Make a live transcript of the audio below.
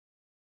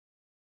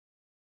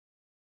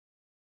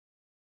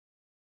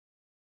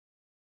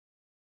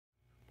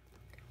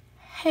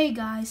Hey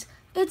guys,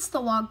 it's the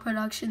Log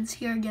Productions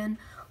here again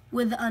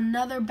with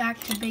another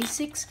Back to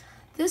Basics.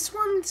 This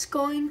one's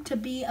going to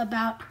be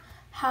about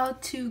how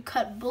to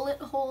cut bullet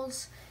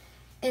holes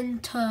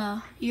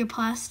into your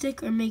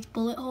plastic, or make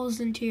bullet holes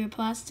into your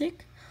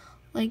plastic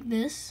like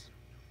this,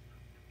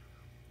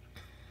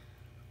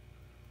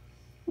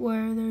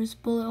 where there's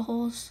bullet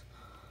holes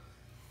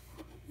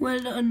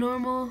when a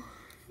normal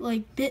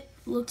bit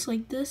looks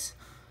like this.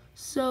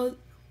 So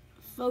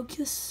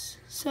focus.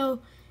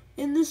 So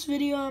in this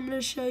video I'm going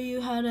to show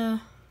you how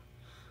to,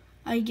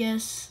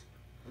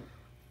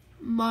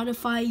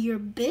 modify your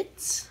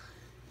bits,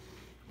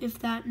 if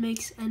that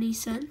makes any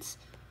sense.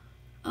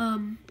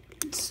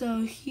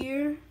 So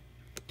here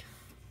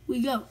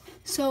we go.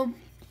 So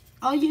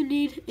all you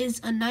need is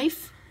a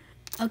knife.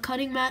 A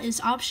cutting mat is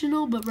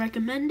optional but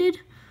recommended,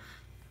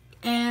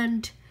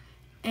 and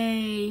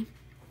a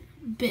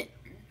bit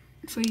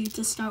for you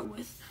to start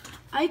with.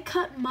 I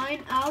cut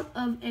mine out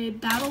of a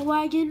battle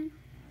wagon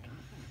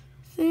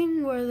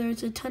thing where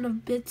there's a ton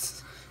of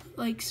bits,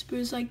 like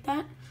sprues like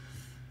that.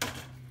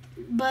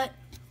 But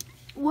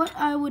what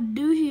I would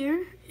do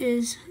here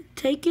is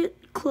take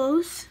it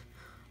close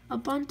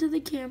up onto the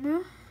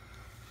camera.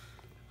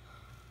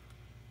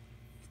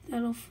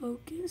 That'll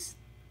focus.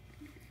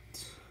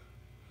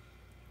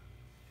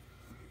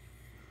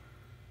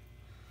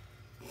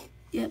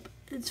 Yep,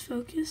 it's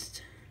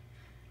focused.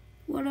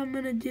 What I'm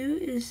gonna do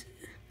is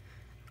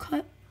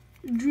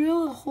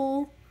drill a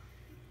hole.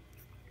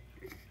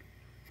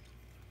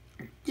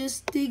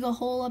 Just dig a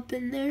hole up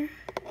in there.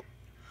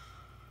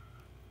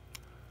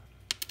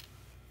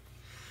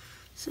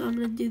 So I'm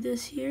gonna do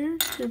this here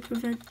to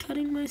prevent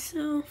cutting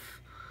myself.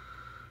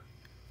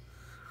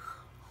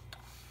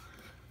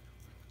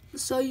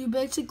 So you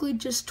basically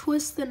just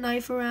twist the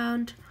knife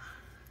around,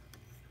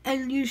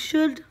 and you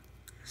should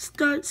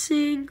start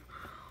seeing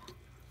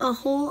a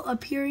hole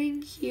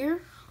appearing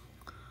here.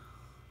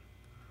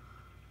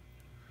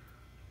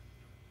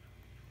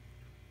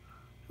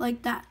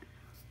 Like that.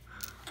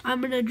 I'm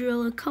gonna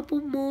drill a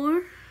couple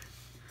more.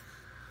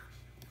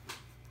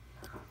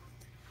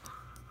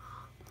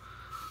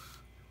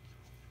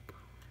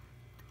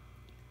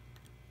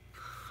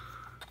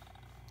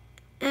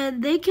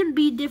 And they can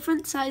be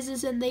different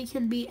sizes, and they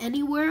can be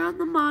anywhere on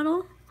the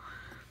model.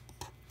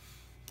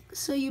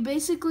 So you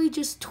basically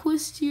just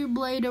twist your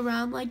blade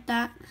around like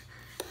that,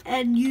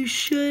 and you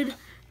should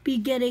be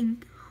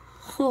getting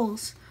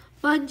holes.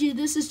 Mind you,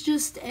 this is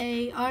just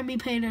a army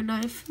painter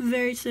knife.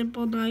 Very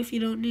simple knife. You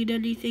don't need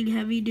anything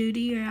heavy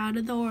duty or out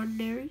of the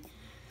ordinary.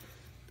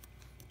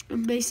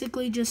 I'm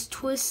basically just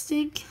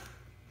twisting,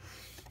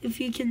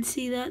 if you can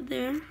see that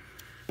there.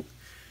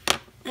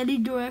 Any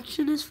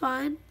direction is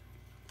fine.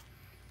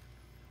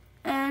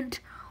 And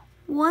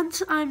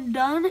once I'm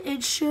done,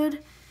 it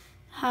should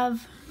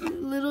have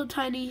little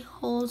tiny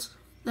holes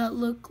that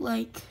look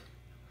like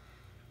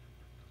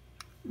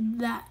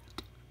that.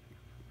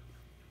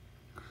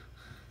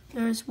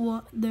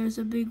 There's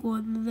a big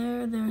one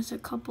there. There's a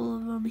couple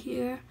of them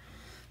here.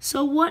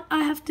 So what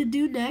I have to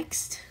do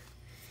next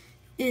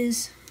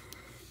is,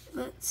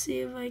 let's see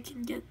if I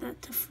can get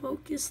that to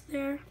focus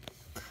there.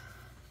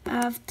 I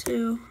have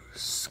to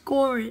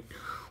score it,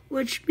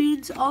 which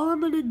means all I'm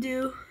gonna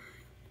do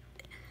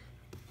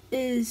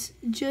is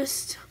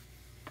just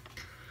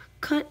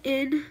cut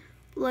in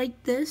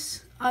like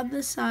this on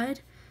the side.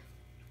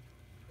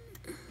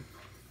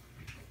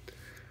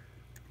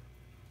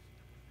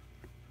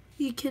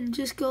 You can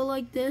just go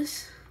like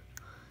this,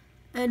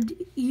 and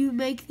you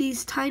make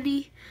these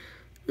tiny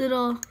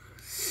little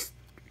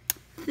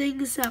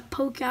things that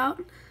poke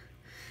out,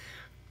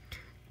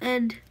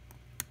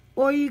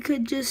 or you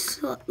could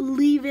just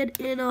leave it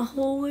in a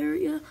hole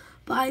area,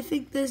 but I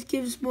think this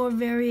gives more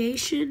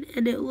variation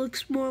and it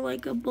looks more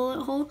like a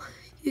bullet hole.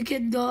 You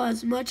can go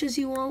as much as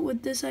you want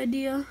with this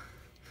idea,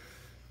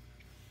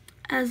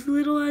 as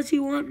little as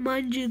you want.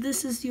 Mind you,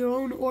 this is your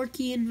own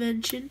Orky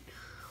invention,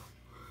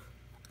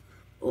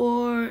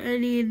 or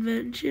any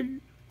invention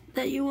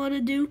that you want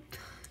to do.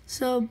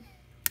 So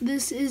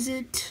this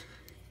isn't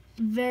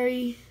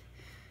very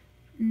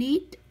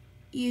neat.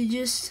 You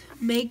just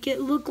make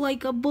it look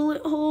like a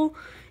bullet hole,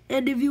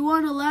 and if you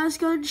want a last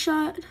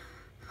gunshot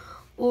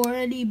or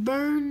any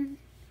burn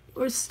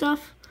or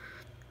stuff,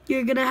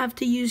 you're gonna have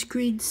to use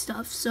green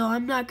stuff. So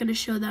I'm not gonna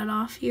show that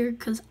off here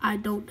because I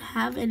don't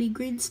have any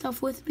green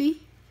stuff with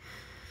me.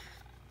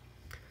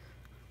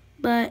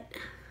 But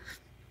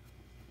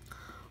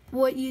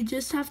what you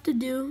just have to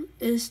do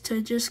is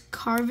to just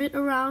carve it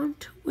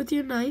around with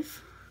your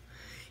knife.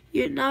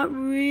 You're not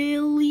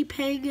really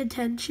paying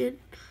attention.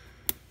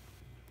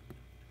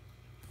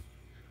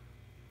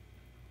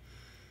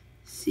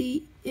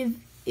 See, if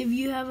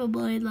you have a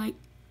blade like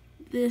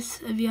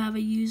this, if you have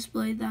a used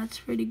blade, that's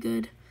pretty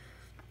good.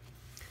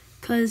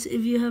 Because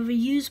if you have a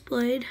used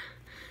blade,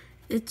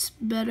 it's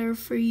better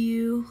for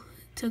you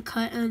to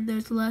cut, and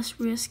there's less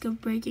risk of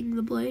breaking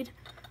the blade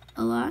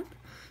a lot.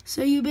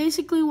 So you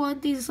basically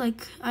want these,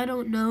 I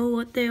don't know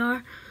what they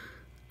are.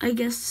 I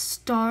guess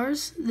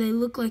stars. They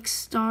look like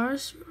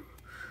stars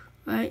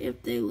right?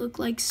 If they look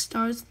like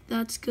stars,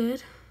 that's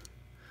good.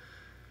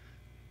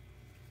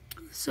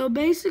 So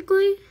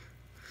basically,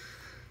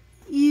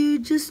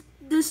 this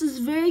is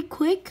very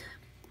quick.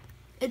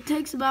 It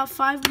takes about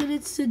 5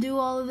 minutes to do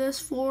all of this,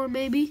 4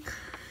 maybe.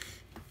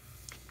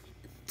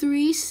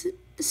 3,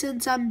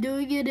 since I'm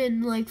doing it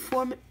in like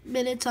 4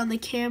 minutes on the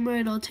camera,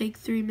 it'll take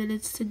 3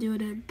 minutes to do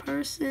it in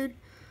person.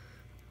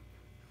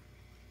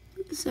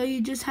 So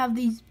you just have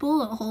these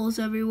bullet holes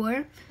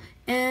everywhere.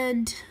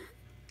 And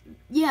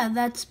yeah,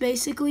 that's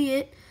basically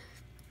it.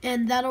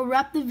 And that'll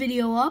wrap the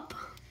video up.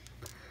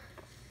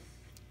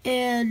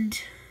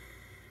 And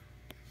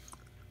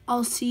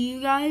I'll see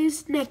you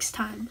guys next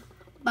time.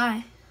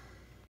 Bye.